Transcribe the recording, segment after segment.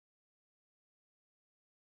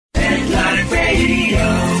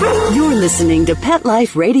listening to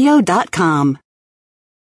PetLifeRadio.com.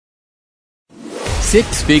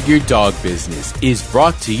 Six Figure Dog Business is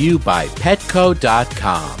brought to you by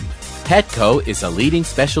Petco.com. Petco is a leading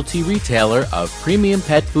specialty retailer of premium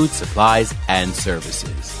pet food supplies and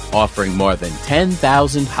services, offering more than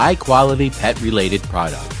 10,000 high-quality pet-related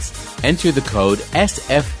products. Enter the code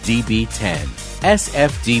SFDB10,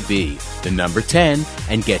 SFDB, the number 10,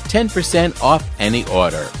 and get 10% off any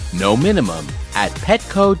order. No minimum at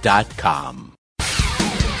Petco.com.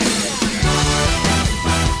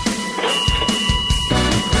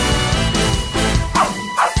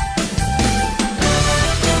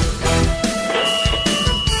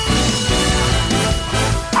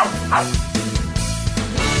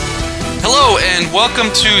 Hello and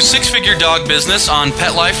welcome to Six Figure Dog Business on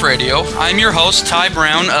Pet Life Radio. I'm your host, Ty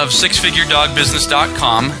Brown of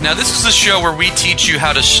SixFigureDogBusiness.com. Now this is the show where we teach you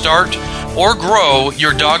how to start or grow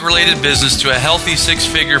your dog-related business to a healthy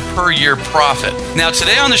six-figure per year profit. Now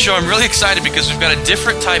today on the show I'm really excited because we've got a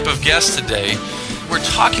different type of guest today. We're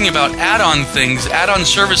talking about add-on things, add-on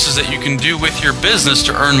services that you can do with your business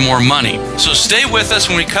to earn more money. So stay with us.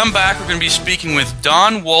 When we come back, we're going to be speaking with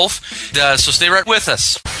Don Wolf. So stay right with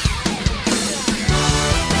us.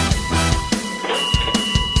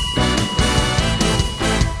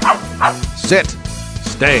 Sit.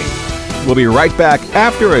 Stay. We'll be right back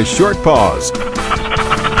after a short pause.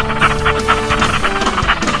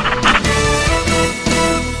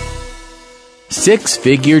 Six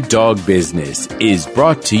Figure Dog Business is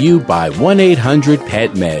brought to you by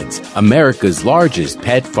 1-800-PET-MEDS, America's largest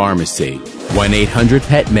pet pharmacy.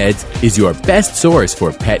 1-800-PET-MEDS is your best source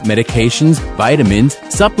for pet medications, vitamins,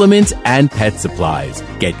 supplements, and pet supplies.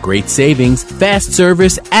 Get great savings, fast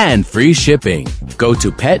service, and free shipping. Go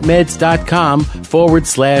to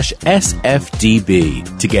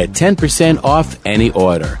PetMeds.com/SFDB to get 10% off any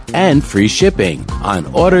order and free shipping on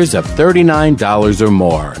orders of $39 or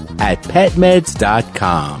more at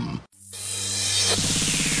PetMeds.com.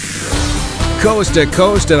 Coast to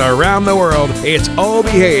coast and around the world, it's Oh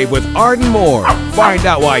Behave with Arden Moore. Find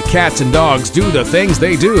out why cats and dogs do the things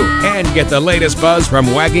they do and get the latest buzz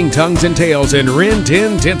from wagging tongues and tails in Rin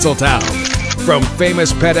Tin Tinseltown. From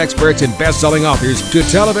famous pet experts and best-selling authors to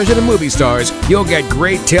television and movie stars, you'll get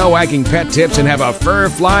great tail-wagging pet tips and have a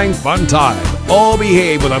fur-flying fun time. Oh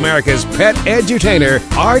Behave with America's pet edutainer,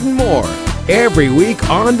 Arden Moore. Every week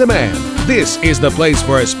on demand. This is the place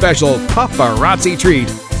for a special paparazzi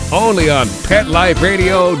treat. Only on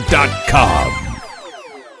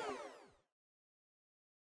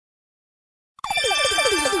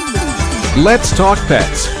PetLifeRadio.com. Let's Talk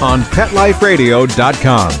Pets on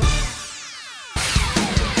PetLifeRadio.com.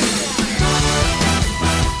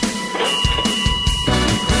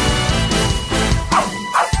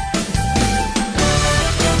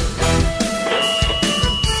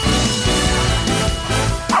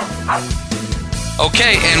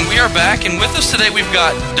 Okay, and we are back, and with us today we've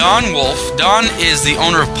got Don Wolf. Don is the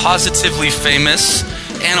owner of Positively Famous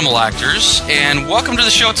Animal Actors, and welcome to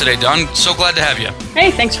the show today, Don. So glad to have you.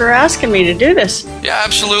 Hey, thanks for asking me to do this. Yeah,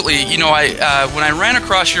 absolutely. You know, when I ran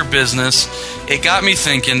across your business, it got me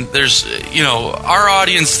thinking. There's, our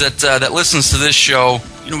audience that listens to this show.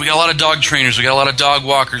 We got a lot of dog trainers, we got a lot of dog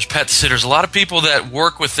walkers, pet sitters, a lot of people that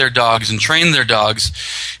work with their dogs and train their dogs.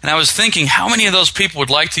 And I was thinking, how many of those people would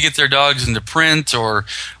like to get their dogs into print or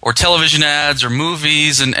television ads or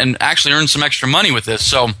movies and actually earn some extra money with this?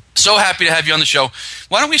 So happy to have you on the show.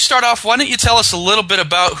 Why don't we start off? Why don't you tell us a little bit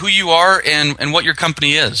about who you are and what your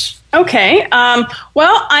company is? Okay.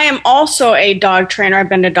 Well, I am also a dog trainer. I've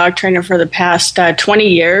been a dog trainer for the past 20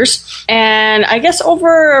 years. And I guess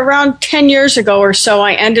around 10 years ago or so,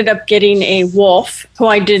 I ended up getting a wolf who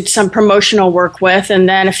I did some promotional work with. And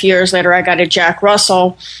then a few years later, I got a Jack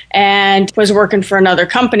Russell and was working for another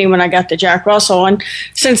company when I got the Jack Russell. And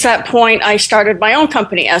since that point, I started my own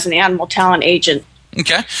company as an animal talent agent.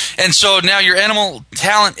 Okay. And so now your animal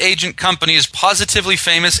talent agent company is Positively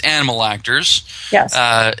Famous Animal Actors. Yes.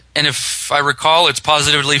 And if I recall, it's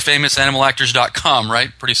positivelyfamousanimалactors.com,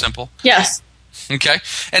 right? Pretty simple. Yes. Okay.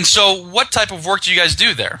 And so what type of work do you guys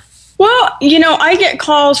do there? Well, I get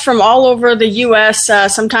calls from all over the U.S.,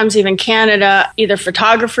 sometimes even Canada, either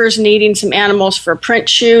photographers needing some animals for a print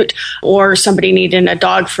shoot or somebody needing a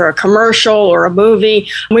dog for a commercial or a movie.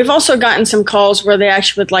 We've also gotten some calls where they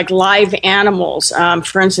actually would like live animals.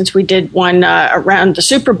 For instance, we did one around the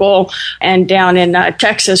Super Bowl and down in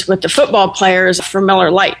Texas with the football players for Miller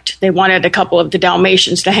Lite. They wanted a couple of the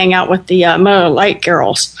Dalmatians to hang out with the Miller Lite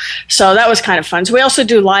girls. So that was kind of fun. So we also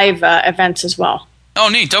do live events as well. Oh,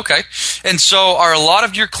 neat. Okay. And so are a lot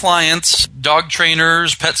of your clients dog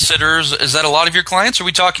trainers, pet sitters? Is that a lot of your clients? Or are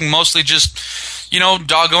we talking mostly just,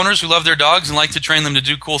 dog owners who love their dogs and like to train them to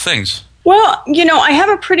do cool things? Well, I have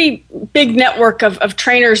a pretty big network of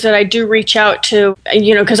trainers that I do reach out to,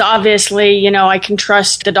 because obviously, I can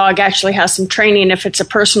trust the dog actually has some training if it's a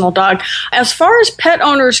personal dog. As far as pet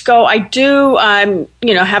owners go, I do,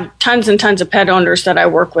 have tons and tons of pet owners that I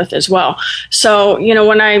work with as well. So,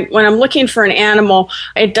 when I'm looking for an animal,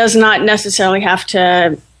 it does not necessarily have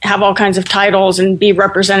to have all kinds of titles and be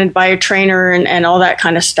represented by a trainer and all that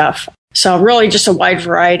kind of stuff. So really just a wide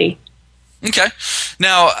variety. Okay.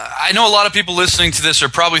 Now, I know a lot of people listening to this are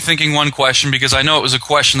probably thinking one question, because I know it was a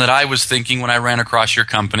question that I was thinking when I ran across your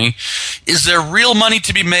company. Is there real money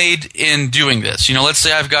to be made in doing this? Let's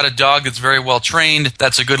say I've got a dog that's very well trained,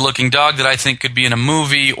 that's a good-looking dog that I think could be in a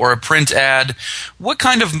movie or a print ad. What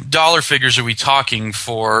kind of dollar figures are we talking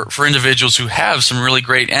for individuals who have some really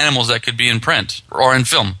great animals that could be in print or in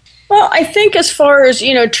film? Well, I think as far as,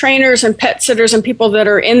 trainers and pet sitters and people that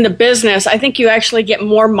are in the business, I think you actually get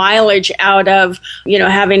more mileage out of,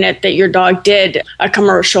 having it that your dog did a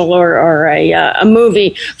commercial or a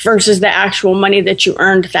movie versus the actual money that you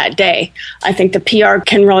earned that day. I think the PR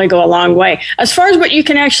can really go a long way. As far as what you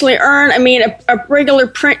can actually earn, a regular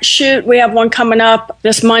print shoot, we have one coming up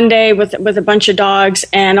this Monday with a bunch of dogs,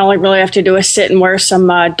 and all I really have to do is sit and wear some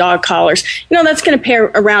dog collars. That's going to pay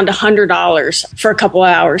around $100 for a couple of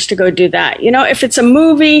hours to go do that. If it's a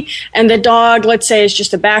movie and the dog, let's say, is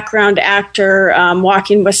just a background actor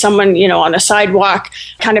walking with someone, on a sidewalk,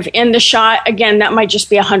 kind of in the shot, again, that might just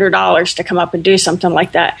be $100 to come up and do something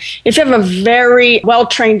like that. If you have a very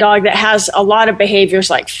well-trained dog that has a lot of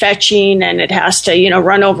behaviors like fetching, and it has to,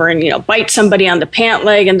 run over and, bite somebody on the pant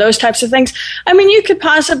leg and those types of things, you could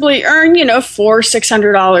possibly earn,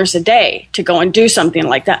 $400-$600 a day to go and do something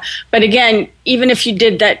like that. But again, even if you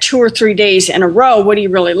did that 2 or 3 days in a row, what are you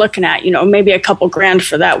really looking at? Maybe a couple grand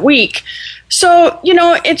for that week. So,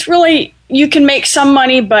 it's really, you can make some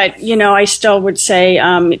money, but, I still would say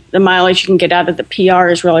the mileage you can get out of the PR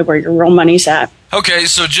is really where your real money's at. Okay,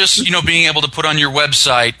 so just, being able to put on your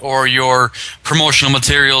website or your promotional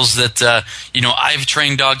materials that, I've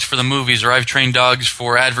trained dogs for the movies, or I've trained dogs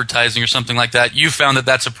for advertising or something like that, you found that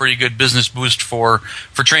that's a pretty good business boost for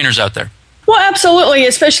trainers out there. Well, absolutely,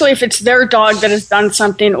 especially if it's their dog that has done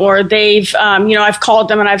something, or they've, I've called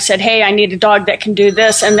them and I've said, hey, I need a dog that can do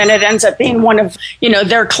this. And then it ends up being one of,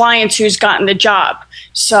 their clients who's gotten the job.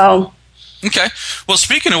 So. Okay. Well,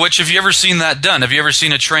 speaking of which, have you ever seen that done? Have you ever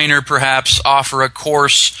seen a trainer perhaps offer a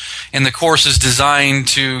course, and the course is designed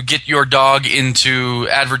to get your dog into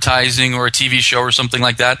advertising or a TV show or something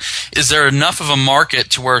like that? Is there enough of a market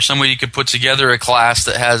to where somebody could put together a class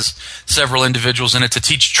that has several individuals in it to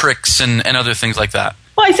teach tricks and other things like that?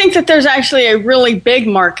 Well, I think that there's actually a really big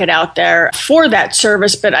market out there for that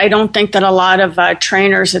service, but I don't think that a lot of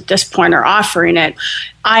trainers at this point are offering it.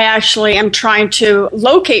 I actually am trying to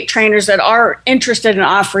locate trainers that are interested in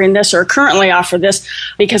offering this or currently offer this,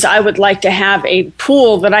 because I would like to have a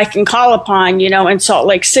pool that I can call upon, in Salt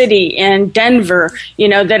Lake City, in Denver,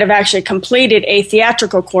 that have actually completed a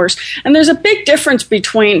theatrical course. And there's a big difference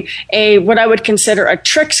between what I would consider a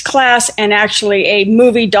tricks class and actually a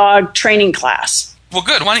movie dog training class. Well,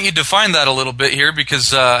 good. Why don't you define that a little bit here?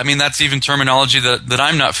 Because, that's even terminology that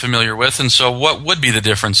I'm not familiar with. And so what would be the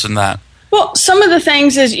difference in that? Well, some of the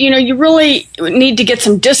things is, you really need to get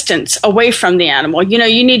some distance away from the animal.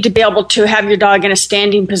 You need to be able to have your dog in a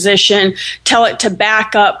standing position, tell it to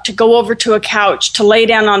back up, to go over to a couch, to lay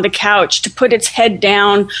down on the couch, to put its head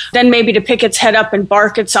down, then maybe to pick its head up and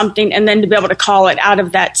bark at something, and then to be able to call it out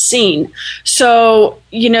of that scene. So,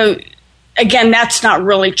 again, that's not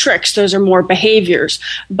really tricks. Those are more behaviors.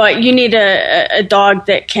 But you need a dog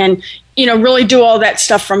that can, really do all that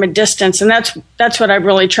stuff from a distance. And that's what I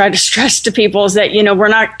really try to stress to people, is that, we're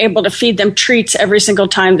not able to feed them treats every single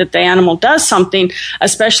time that the animal does something,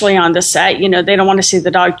 especially on the set. They don't want to see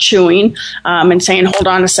the dog chewing and saying, hold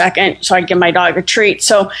on a second, so I give my dog a treat.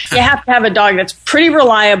 So you have to have a dog that's pretty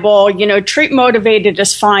reliable. Treat motivated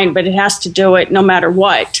is fine, but it has to do it no matter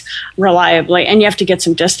what reliably. And you have to get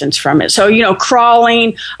some distance from it. So,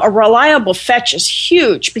 crawling, a reliable fetch is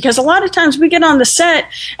huge, because a lot of times we get on the set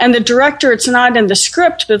and the director, it's not in the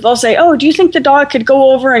script, but they'll say, oh, do you think the dog could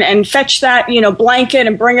go over and fetch that, blanket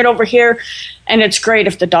and bring it over here? And it's great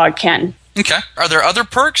if the dog can. Okay. Are there other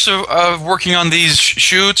perks of working on these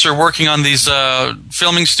shoots or working on these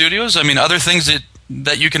filming studios? Other things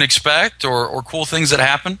that you can expect or cool things that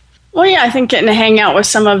happen? Well, yeah, I think getting to hang out with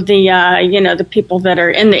some of the, the people that are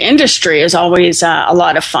in the industry is always a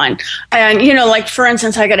lot of fun. And, like, for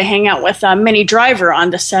instance, I got to hang out with Minnie Driver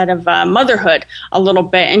on the set of Motherhood a little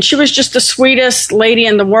bit. And she was just the sweetest lady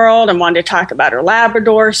in the world and wanted to talk about her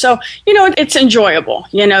Labrador. So, it's enjoyable.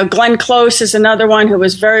 Glenn Close is another one who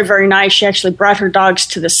was very, very nice. She actually brought her dogs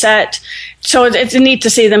to the set. So it's neat to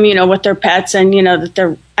see them, with their pets and, that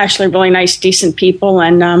they're actually really nice, decent people.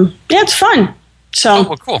 And, it's fun.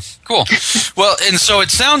 So, cool. Well, and so it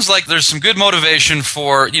sounds like there's some good motivation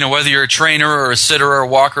for, whether you're a trainer or a sitter or a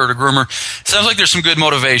walker or a groomer, it sounds like there's some good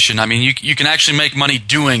motivation. I mean, you can actually make money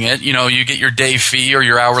doing it. You get your day fee or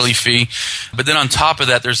your hourly fee. But then on top of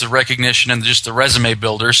that, there's the recognition and just the resume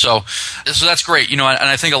builder. So that's great. And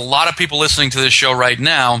I think a lot of people listening to this show right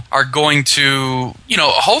now are going to,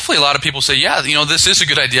 hopefully a lot of people say, yeah, this is a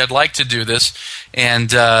good idea. I'd like to do this.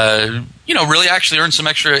 And, really actually earn some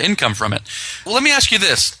extra income from it. Well, let me ask you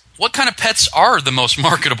this. What kind of pets are the most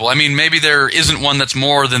marketable? I mean, maybe there isn't one that's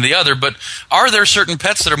more than the other, but are there certain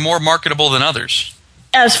pets that are more marketable than others?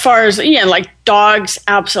 As far as, like dogs,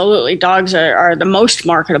 absolutely. Dogs are the most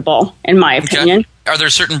marketable, in my opinion. Okay. Are there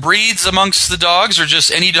certain breeds amongst the dogs, or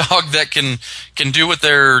just any dog that can do what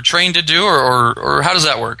they're trained to do, or how does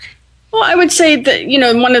that work? Well, I would say that,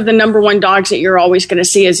 one of the number one dogs that you're always going to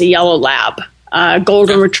see is a yellow lab.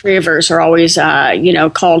 Golden retrievers are always,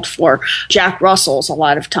 called for. Jack Russells a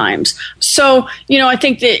lot of times. So, I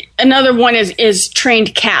think that another one is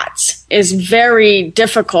trained cats is very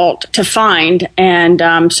difficult to find.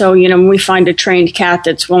 And so, when we find a trained cat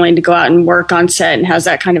that's willing to go out and work on set and has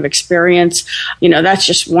that kind of experience, that's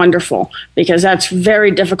just wonderful because that's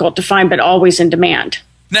very difficult to find, but always in demand.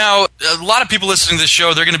 Now, a lot of people listening to this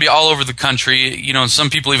show, they're going to be all over the country, and some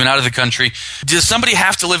people even out of the country. Does somebody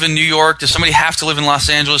have to live in New York? Does somebody have to live in Los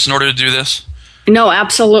Angeles in order to do this? No,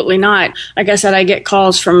 absolutely not. Like I said, I get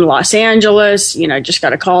calls from Los Angeles. I just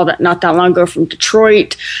got a call not that long ago from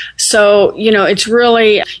Detroit. So, it's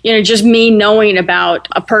really, just me knowing about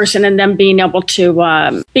a person and them being able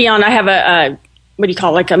to be on. I have a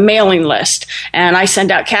mailing list, and I send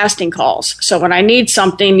out casting calls. So when I need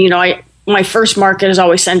something, my first market is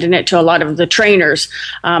always sending it to a lot of the trainers.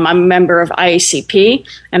 I'm a member of IACP,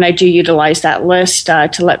 and I do utilize that list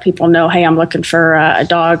to let people know, hey, I'm looking for a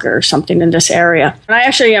dog or something in this area. And I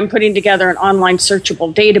actually am putting together an online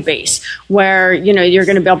searchable database where, you're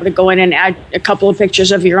going to be able to go in and add a couple of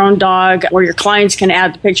pictures of your own dog, or your clients can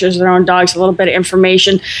add the pictures of their own dogs, a little bit of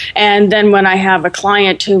information. And then when I have a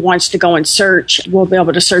client who wants to go and search, we'll be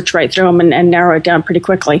able to search right through them and narrow it down pretty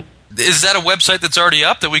quickly. Is that a website that's already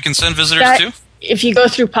up that we can send visitors to? If you go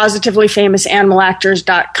through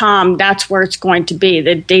positivelyfamousanimalactors.com, that's where it's going to be.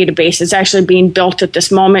 The database is actually being built at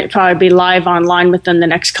this moment. It'll probably be live online within the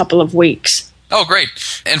next couple of weeks. Oh, great.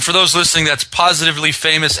 And for those listening, that's Positively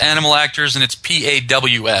Famous Animal Actors, and it's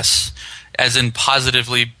PAWS, as in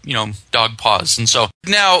positively, dog paws. And so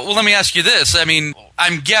now, let me ask you this. I mean,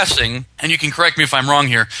 I'm guessing, and you can correct me if I'm wrong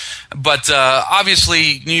here, but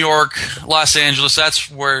obviously New York, Los Angeles, that's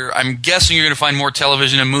where I'm guessing you're going to find more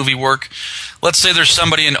television and movie work. Let's say there's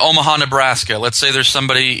somebody in Omaha, Nebraska. Let's say there's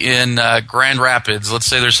somebody in Grand Rapids. Let's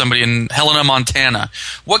say there's somebody in Helena, Montana.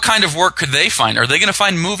 What kind of work could they find? Are they going to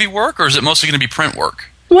find movie work, or is it mostly going to be print work?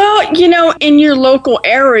 Well, in your local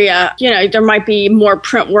area, there might be more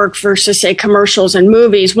print work versus, say, commercials and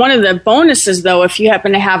movies. One of the bonuses, though, if you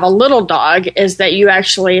happen to have a little dog, is that you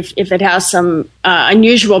actually, if it has some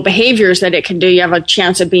unusual behaviors that it can do, you have a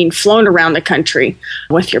chance of being flown around the country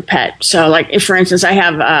with your pet. So, like, if, for instance, I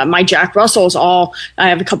have my Jack Russells I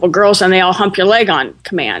have a couple girls, and they all hump your leg on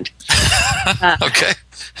command. Okay.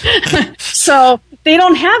 So they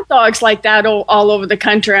don't have dogs like that all over the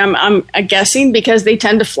country, I'm guessing, because they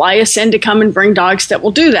tend to fly us in to come and bring dogs that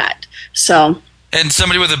will do that. So. And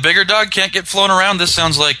somebody with a bigger dog can't get flown around? This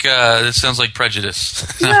sounds like prejudice.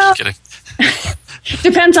 Well, I'm just kidding.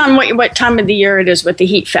 Depends on what time of the year it is with the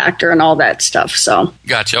heat factor and all that stuff. So.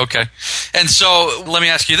 Gotcha. Okay. And so let me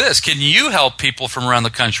ask you this. Can you help people from around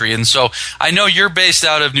the country? And so I know you're based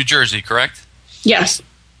out of New Jersey, correct? Yes.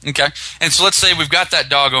 Okay. And so let's say we've got that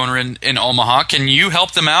dog owner in Omaha. Can you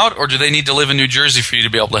help them out, or do they need to live in New Jersey for you to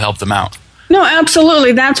be able to help them out? No,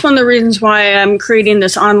 absolutely. That's one of the reasons why I'm creating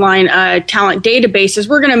this online talent database. Is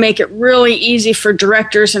we're going to make it really easy for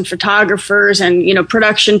directors and photographers and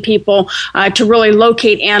production people to really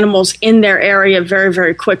locate animals in their area very,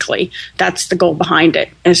 very quickly. That's the goal behind it,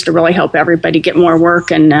 is to really help everybody get more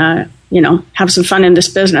work and have some fun in this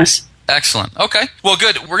business. Excellent. Okay. Well,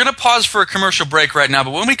 good. We're going to pause for a commercial break right now,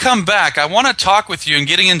 but when we come back, I want to talk with you and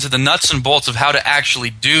getting into the nuts and bolts of how to actually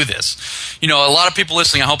do this. You know, a lot of people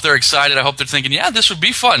listening, I hope they're excited. I hope they're thinking, yeah, this would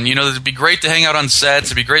be fun. You know, it'd be great to hang out on sets.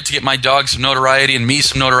 It'd be great to get my dog some notoriety and me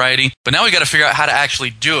some notoriety. But now we got to figure out how to actually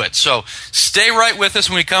do it. So stay right with us.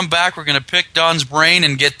 When we come back, we're going to pick Don's brain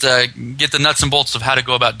and get the nuts and bolts of how to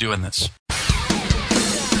go about doing this.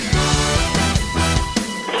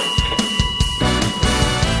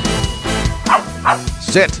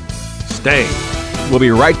 Sit. Stay. We'll be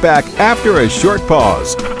right back after a short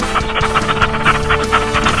pause.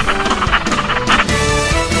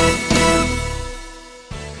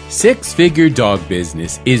 Six Figure Dog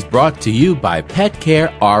Business is brought to you by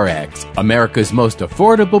PetCare RX, America's most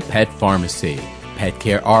affordable pet pharmacy.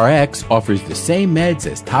 PetCare RX offers the same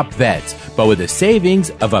meds as top vets, but with a savings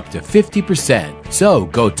of up to 50%. So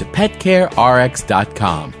go to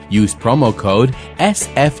petcarerx.com, use promo code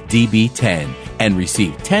SFDB10, and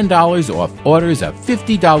receive $10 off orders of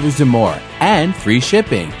 $50 or more, and free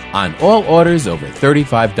shipping on all orders over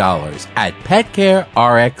 $35 at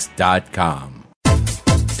petcarerx.com.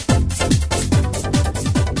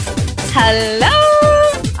 Hello!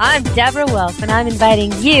 I'm Deborah Wolf, and I'm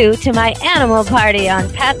inviting you to my animal party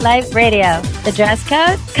on Pet Life Radio. The dress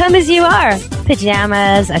code? Come as you are.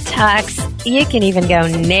 Pajamas, a tux. You can even go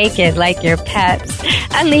naked like your pets.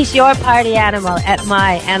 Unleash your party animal at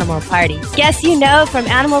my animal party. Guests you know from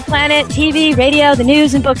Animal Planet, TV, radio, the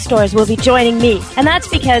news, and bookstores will be joining me. And that's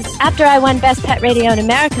because after I won Best Pet Radio in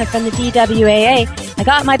America from the DWAA, I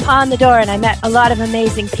got my paw in the door and I met a lot of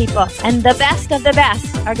amazing people. And the best of the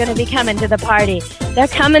best are going to be coming to the party. They're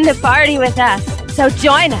coming to party with us. So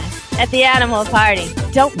join us at the animal party.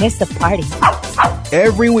 Don't miss the party.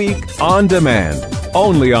 Every week on demand,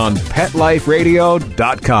 only on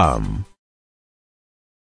PetLifeRadio.com.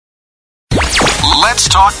 Let's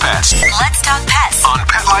talk pets Let's talk pets on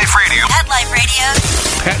Pet Life Radio. Pet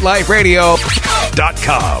Life Radio.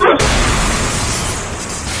 PetLifeRadio.com.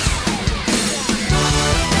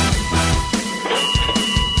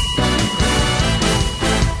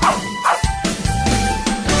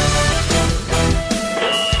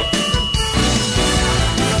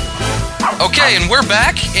 Okay, and we're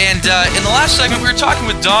back, and in the last segment we were talking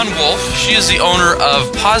with Dawn Wolf. She is the owner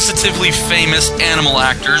of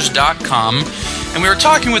PositivelyFamousAnimalActors.com, and we were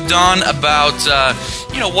talking with Dawn about,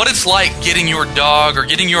 what it's like getting your dog or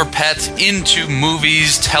getting your pet into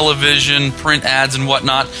movies, television, print ads, and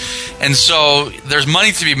whatnot. And so there's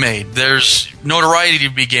money to be made, there's notoriety to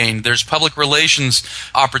be gained, there's public relations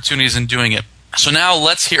opportunities in doing it. So now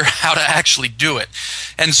let's hear how to actually do it.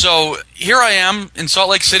 And so here I am in Salt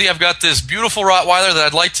Lake City. I've got this beautiful Rottweiler that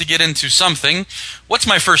I'd like to get into something. What's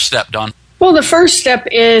my first step, Dawn? Well, the first step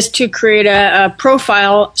is to create a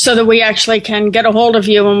profile so that we actually can get a hold of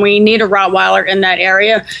you when we need a Rottweiler in that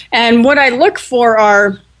area. And what I look for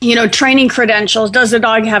are training credentials. Does the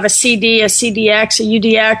dog have a CD, a CDX, a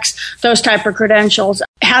UDX, those type of credentials?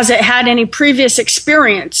 Has it had any previous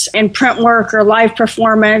experience in print work or live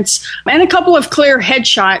performance? And a couple of clear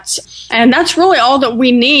headshots. And that's really all that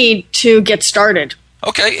we need to get started.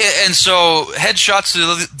 Okay, and so headshots,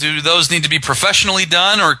 do those need to be professionally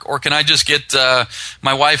done, or can I just get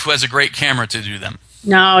my wife who has a great camera to do them?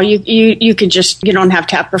 No, you could just, you don't have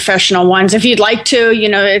to have professional ones. If you'd like to,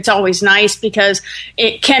 it's always nice because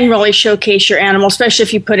it can really showcase your animal, especially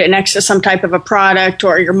if you put it next to some type of a product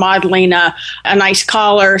or you're modeling a nice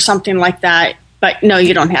collar or something like that. But no,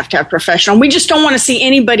 you don't have to have professional. We just don't want to see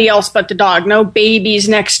anybody else but the dog. No babies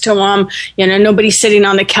next to them, nobody sitting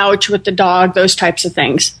on the couch with the dog, those types of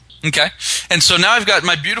things. Okay. And so now I've got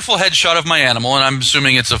my beautiful headshot of my animal, and I'm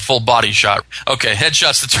assuming it's a full body shot. Okay,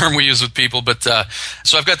 headshot's the term we use with people, but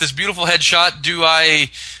so I've got this beautiful headshot.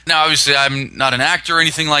 Now obviously I'm not an actor or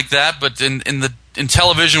anything like that, but in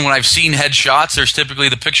television when I've seen headshots, there's typically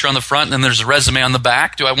the picture on the front and then there's a resume on the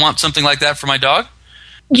back. Do I want something like that for my dog?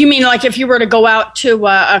 You mean like if you were to go out to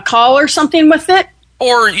a call or something with it?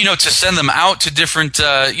 Or, to send them out to different,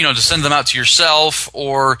 to send them out to yourself,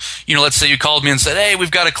 or, let's say you called me and said, hey, we've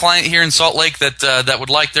got a client here in Salt Lake that would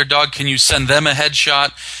like their dog. Can you send them a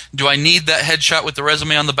headshot? Do I need that headshot with the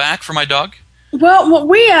resume on the back for my dog? Well, what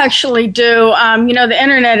we actually do, the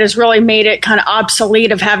internet has really made it kind of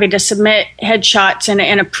obsolete of having to submit headshots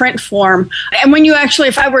in a print form. And when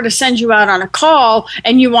if I were to send you out on a call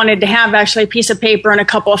and you wanted to have actually a piece of paper and a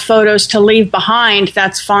couple of photos to leave behind,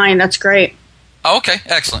 that's fine. That's great. Okay,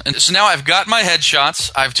 excellent. And so now I've got my headshots.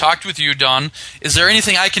 I've talked with you, Dawn. Is there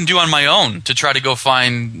anything I can do on my own to try to go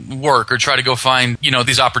find work or try to go find,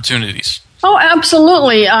 these opportunities? Oh,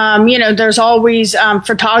 absolutely. There's always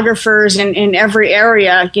photographers in every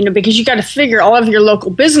area, because you got to figure all of your local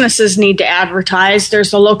businesses need to advertise. There's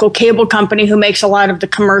the local cable company who makes a lot of the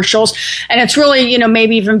commercials. And it's really,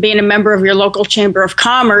 maybe even being a member of your local chamber of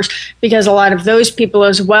commerce, because a lot of those people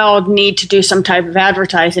as well need to do some type of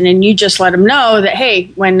advertising. And you just let them know that, hey,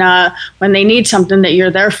 when they need something, that you're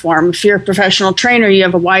there for them. If you're a professional trainer, you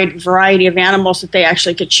have a wide variety of animals that they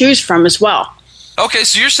actually could choose from as well. Okay,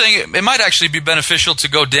 so you're saying it might actually be beneficial to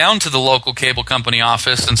go down to the local cable company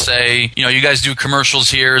office and say, you guys do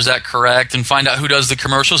commercials here, is that correct? And find out who does the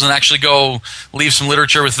commercials and actually go leave some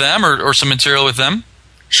literature with them or some material with them?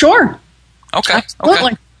 Sure. Okay.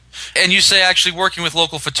 Absolutely. Okay. And you say actually working with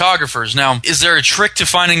local photographers. Now, is there a trick to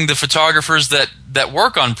finding the photographers that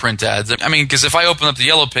work on print ads? I mean, because if I open up the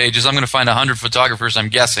Yellow Pages, I'm going to find 100 photographers, I'm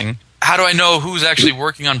guessing. How do I know who's actually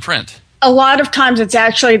working on print? A lot of times it's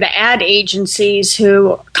actually the ad agencies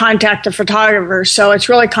who contact the photographers. So it's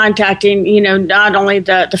really contacting, not only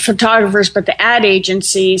the photographers, but the ad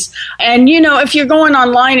agencies. And, if you're going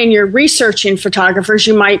online and you're researching photographers,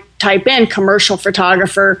 you might type in commercial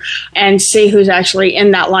photographer and see who's actually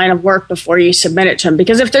in that line of work before you submit it to them.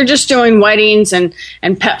 Because if they're just doing weddings and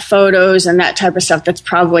pet photos and that type of stuff, that's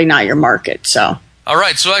probably not your market. So. All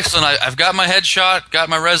right, so excellent. I've got my headshot, got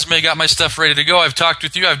my resume, got my stuff ready to go. I've talked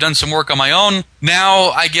with you. I've done some work on my own.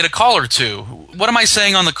 Now I get a call or two. What am I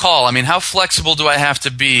saying on the call? I mean, how flexible do I have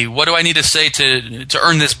to be? What do I need to say to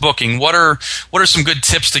earn this booking? What are some good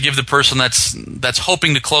tips to give the person that's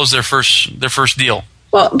hoping to close their first deal?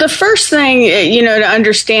 Well, the first thing, to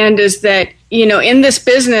understand is that, in this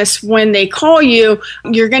business, when they call you,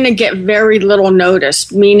 you're going to get very little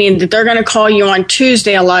notice, meaning that they're going to call you on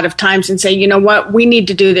Tuesday a lot of times and say, you know what, we need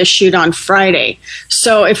to do this shoot on Friday.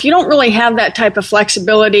 So if you don't really have that type of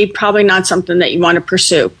flexibility, probably not something that you want to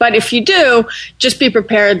pursue. But if you do, just be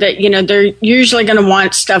prepared that, they're usually going to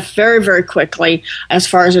want stuff very, very quickly as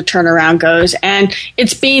far as a turnaround goes. And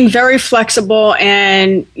it's being very flexible.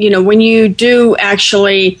 And, when you do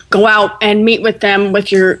actually go out and meet with them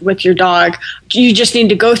with your dog, you just need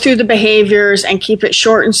to go through the behaviors and keep it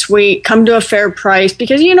short and sweet, come to a fair price,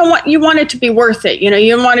 because you know what, you want it to be worth it. You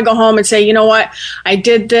don't want to go home and say, you know what, I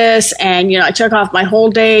did this and, I took off my whole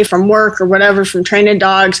day from work or whatever from training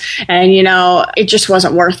dogs and, it just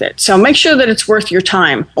wasn't worth it. So make sure that it's worth your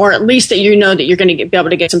time, or at least that that you're going to be able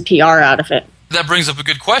to get some PR out of it. That brings up a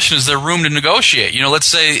good question. Is there room to negotiate? Let's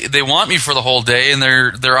say they want me for the whole day and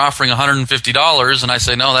they're offering $150 and I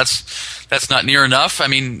say, no, that's not near enough. I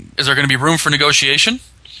mean, is there going to be room for negotiation?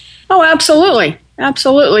 Oh, absolutely.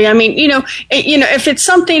 Absolutely. I mean, if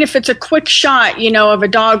it's a quick shot, of a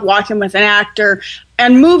dog walking with an actor,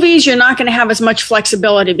 and movies, you're not going to have as much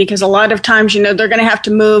flexibility because a lot of times, they're going to have to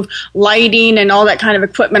move lighting and all that kind of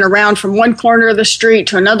equipment around from one corner of the street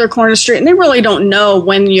to another corner of the street, and they really don't know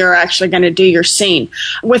when you're actually going to do your scene.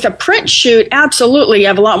 With a print shoot, absolutely, you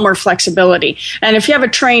have a lot more flexibility. And if you have a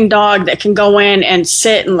trained dog that can go in and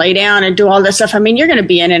sit and lay down and do all this stuff, I mean, you're going to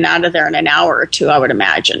be in and out of there in an hour or two, I would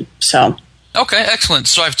imagine. So. Okay, excellent.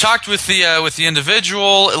 So I've talked with the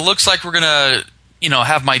individual. It looks like we're going to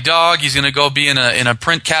have my dog. He's going to go be in a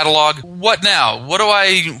print catalog. What now? What do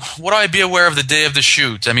I be aware of the day of the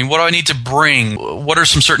shoot? I mean, what do I need to bring? What are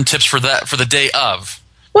some certain tips for the day of?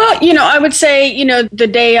 Well, I would say, the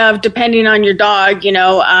day of, depending on your dog,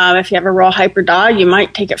 if you have a real hyper dog, you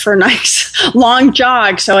might take it for a nice long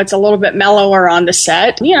jog so it's a little bit mellower on the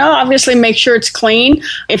set. Obviously make sure it's clean.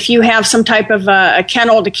 If you have some type of a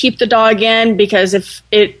kennel to keep the dog in, because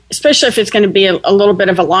especially if it's going to be a little bit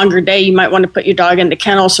of a longer day, you might want to put your dog in the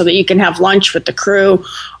kennel so that you can have lunch with the crew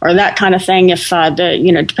or that kind of thing if,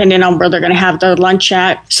 depending on where they're going to have their lunch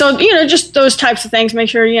at. So, just those types of things. Make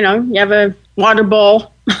sure, you have a water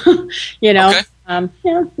bowl. Okay.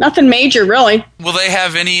 Nothing major, really. Will they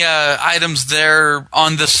have any items there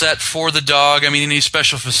on the set for the dog? I mean, any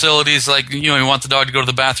special facilities like, you want the dog to go to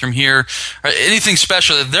the bathroom here? Or anything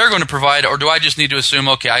special that they're going to provide? Or do I just need to assume,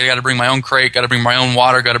 okay, I got to bring my own crate, got to bring my own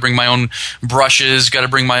water, got to bring my own brushes, got to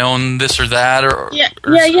bring my own this or that?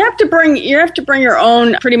 You have to bring your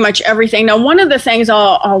own pretty much everything. Now, one of the things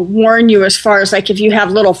I'll warn you as far as like if you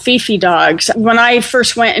have little Fifi dogs, when I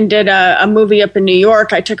first went and did a movie up in New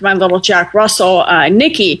York, I took my little Jack Russell,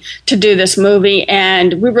 Nikki, to do this movie,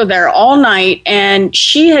 and we were there all night, and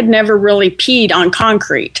she had never really peed on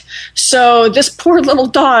concrete. So this poor little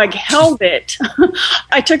dog held it.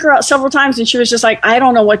 I took her out several times, and she was just like, I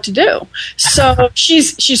don't know what to do. So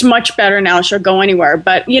she's much better now. She'll go anywhere.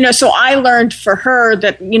 But, so I learned for her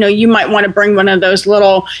that, you might want to bring one of those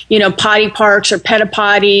little, potty parks or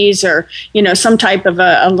pedipotties or, some type of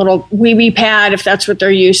a little wee-wee pad if that's what they're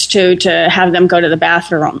used to have them go to the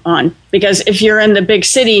bathroom on. Because if you're in the big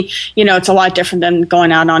city, it's a lot different than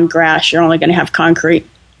going out on grass. You're only going to have concrete.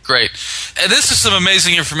 Great. And this is some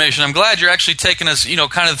amazing information. I'm glad you're actually taking us,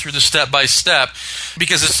 kind of through the step by step,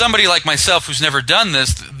 because as somebody like myself who's never done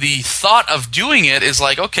this, the thought of doing it is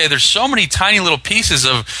like, okay, there's so many tiny little pieces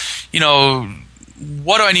of,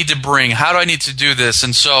 what do I need to bring? How do I need to do this?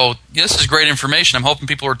 And so this is great information. I'm hoping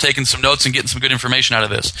people are taking some notes and getting some good information out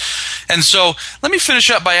of this. And so let me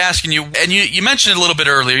finish up by asking you, and you mentioned it a little bit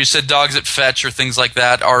earlier. You said dogs that fetch or things like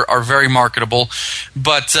that are very marketable.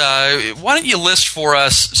 But why don't you list for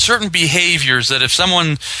us certain behaviors that if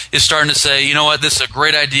someone is starting to say, you know what, this is a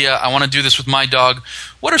great idea, I want to do this with my dog,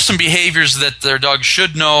 what are some behaviors that their dog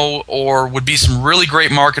should know or would be some really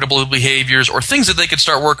great marketable behaviors or things that they could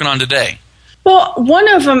start working on today? Well, one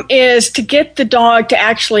of them is to get the dog to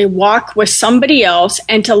actually walk with somebody else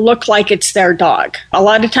and to look like it's their dog. A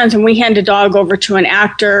lot of times when we hand a dog over to an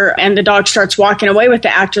actor and the dog starts walking away with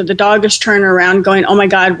the actor, the dog is turning around going, oh my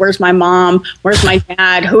God, where's my mom? Where's my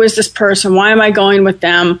dad? Who is this person? Why am I going with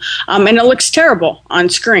them? And it looks terrible on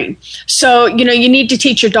screen. So, you need to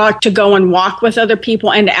teach your dog to go and walk with other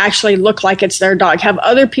people and to actually look like it's their dog. Have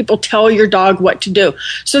other people tell your dog what to do.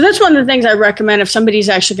 So that's one of the things I recommend if somebody's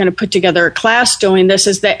actually going to put together a class doing this,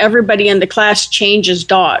 is that everybody in the class changes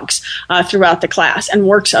dogs throughout the class and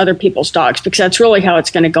works other people's dogs, because that's really how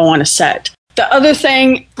it's going to go on a set. The other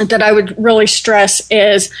thing that I would really stress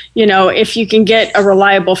is, if you can get a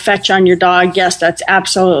reliable fetch on your dog, yes, that's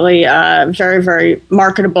absolutely very, very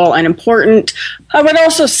marketable and important. I would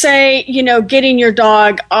also say, getting your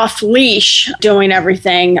dog off leash, doing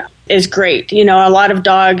everything is great. A lot of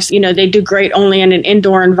dogs, they do great only in an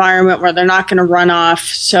indoor environment where they're not going to run off.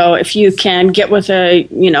 So if you can get with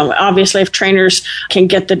obviously if trainers can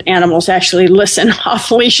get the animals to actually listen,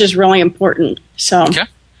 off leash is really important. So. Okay.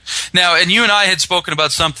 Now, and you and I had spoken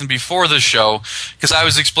about something before the show, because I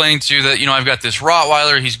was explaining to you that, I've got this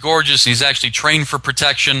Rottweiler, he's gorgeous, and he's actually trained for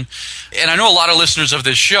protection. And I know a lot of listeners of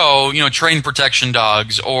this show, train protection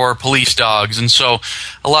dogs or police dogs. And so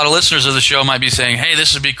a lot of listeners of the show might be saying, hey,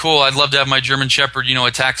 this would be cool. I'd love to have my German Shepherd,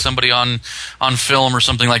 attack somebody on film or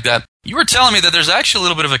something like that. You were telling me that there's actually a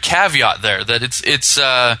little bit of a caveat there, that it's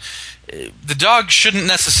the dog shouldn't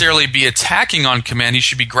necessarily be attacking on command. He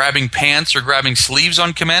should be grabbing pants or grabbing sleeves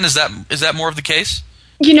on command. Is that more of the case?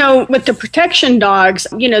 With the protection dogs,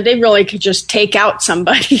 they really could just take out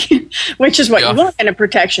somebody, which is what you want in a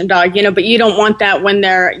protection dog, but you don't want that when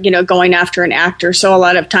they're, going after an actor. So a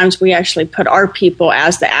lot of times we actually put our people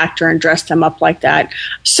as the actor and dress them up like that.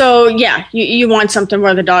 So, yeah, you want something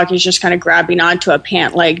where the dog is just kind of grabbing onto a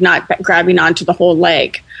pant leg, not grabbing onto the whole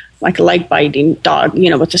leg, like a leg biting dog,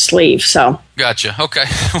 with the sleeve. So. Gotcha. Okay.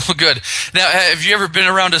 Well, good. Now, have you ever been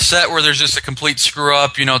around a set where there's just a complete screw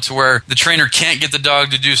up, to where the trainer can't get the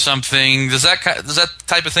dog to do something? Does that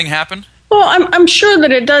type of thing happen? Well, I'm sure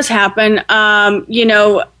that it does happen.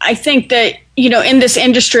 I think that, in this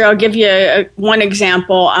industry, I'll give you one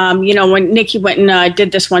example. When Nikki went and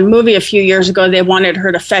did this one movie a few years ago, they wanted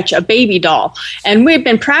her to fetch a baby doll. And we had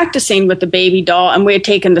been practicing with the baby doll, and we had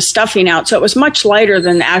taken the stuffing out. So it was much lighter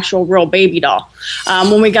than the actual real baby doll.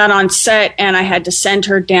 When we got on set and I had to send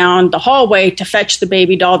her down the hallway to fetch the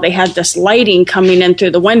baby doll, they had this lighting coming in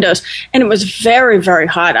through the windows. And it was very, very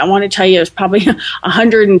hot. I want to tell you, it was probably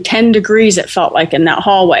 110 degrees, it felt like, in that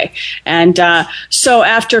hallway. And so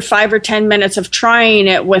after 5 or 10 minutes of trying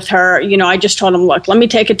it with her, I just told him, look, let me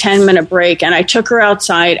take a 10-minute break. And I took her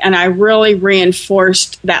outside and I really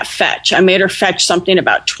reinforced that fetch. I made her fetch something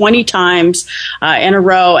about 20 times in a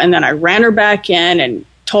row. And then I ran her back in and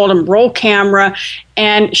told him, roll camera.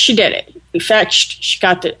 And she did it. We fetched. She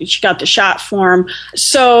got the shot for him.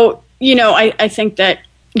 So, I think that,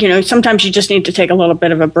 sometimes you just need to take a little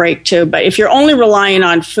bit of a break too. But if you're only relying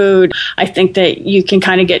on food, I think that you can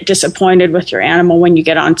kind of get disappointed with your animal when you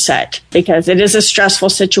get on set, because it is a stressful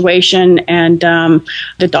situation, and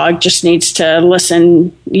the dog just needs to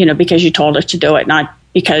listen, because you told it to do it, not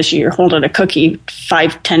because you're holding a cookie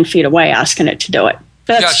 5-10 feet away asking it to do it.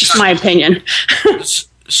 That's just my opinion.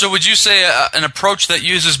 So would you say an approach that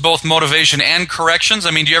uses both motivation and corrections?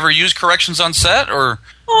 I mean, do you ever use corrections on set, or?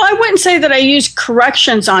 Well, I wouldn't say that I use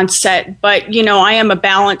corrections on set, but, I am a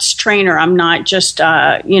balanced trainer. I'm not just,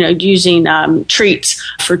 using treats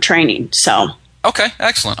for training. So. Okay,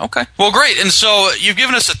 excellent. Okay. Well, great. And so you've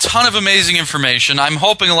given us a ton of amazing information. I'm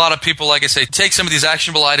hoping a lot of people, like I say, take some of these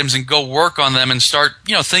actionable items and go work on them and start,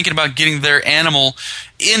 thinking about getting their animal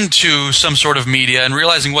into some sort of media and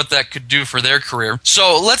realizing what that could do for their career.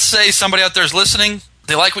 So let's say somebody out there is listening.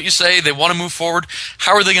 they like what you say, they want to move forward,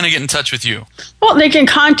 how are they going to get in touch with you? Well, they can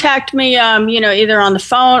contact me, either on the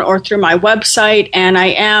phone or through my website. And I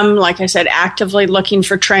am, like I said, actively looking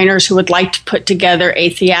for trainers who would like to put together a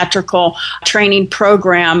theatrical training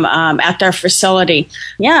program at their facility.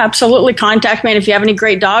 Yeah, absolutely. Contact me. And if you have any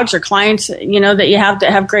great dogs or clients, that you have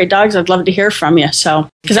to have great dogs, I'd love to hear from you. So,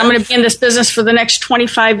 because I'm going to be in this business for the next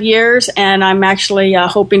 25 years, and I'm actually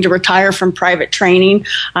hoping to retire from private training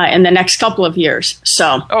in the next couple of years.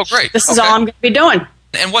 So, great. This is all I'm going to be doing.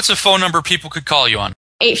 And what's a phone number people could call you on?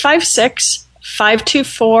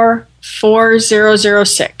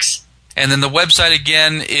 856-524-4006. And then the website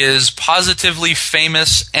again is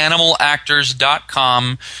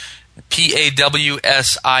positivelyfamousanimalactors.com. PAWSITIVELY,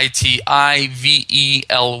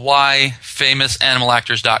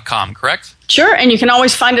 famousanimalactors.com, correct? Sure, and you can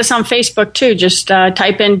always find us on Facebook too. Just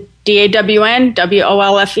type in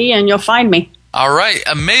DAWNWOLFE and you'll find me. All right.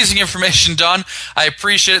 Amazing information, Dawn. I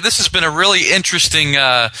appreciate it. This has been a really interesting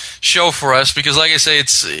show for us because, like I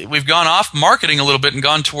say, we've gone off marketing a little bit and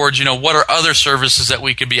gone towards, what are other services that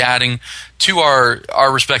we could be adding to our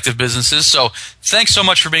respective businesses. So thanks so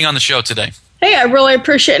much for being on the show today. Hey, I really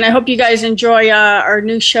appreciate it, and I hope you guys enjoy our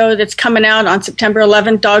new show that's coming out on September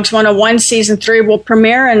 11th. Dogs 101 Season 3 will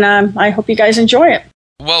premiere, and I hope you guys enjoy it.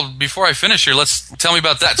 Well, before I finish here, tell me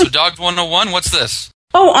about that. So Dogs 101, what's this?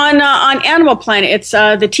 Oh, on Animal Planet, it's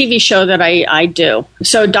the TV show that I do.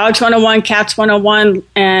 So Dogs 101, Cats 101,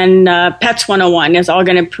 and Pets 101 is all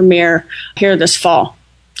going to premiere here this fall.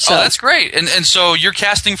 So. Oh, that's great. And so you're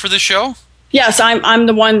casting for this show? Yes, I'm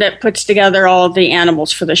the one that puts together all of the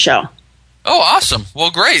animals for the show. Oh, awesome. Well,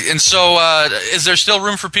 great. And so is there still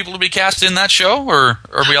room for people to be cast in that show, or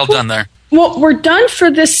are we all done there? Well, we're done for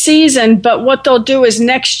this season, but what they'll do is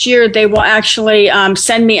next year they will actually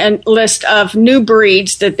send me a list of new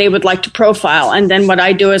breeds that they would like to profile. And then what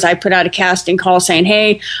I do is I put out a casting call saying,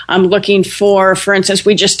 hey, I'm looking for instance,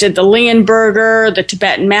 we just did the Leonberger, the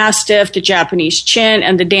Tibetan Mastiff, the Japanese Chin,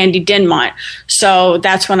 and the Dandy Dinmont. So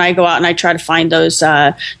that's when I go out and I try to find those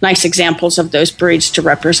nice examples of those breeds to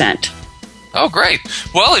represent. Oh, great.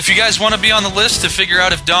 Well, if you guys want to be on the list to figure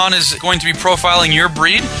out if Dawn is going to be profiling your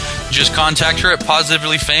breed, just contact her at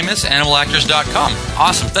positivelyfamousanimalactors.com.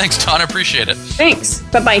 Awesome. Thanks, Dawn. I appreciate it. Thanks.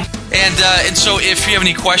 Bye-bye. And so if you have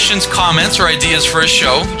any questions, comments, or ideas for a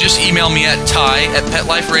show, just email me at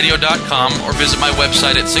ty@petliferadio.com or visit my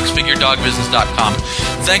website at sixfiguredogbusiness.com.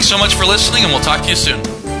 Thanks so much for listening, and we'll talk to you soon.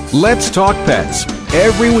 Let's Talk Pets,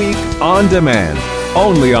 every week on demand,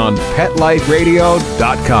 only on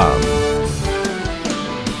PetLifeRadio.com.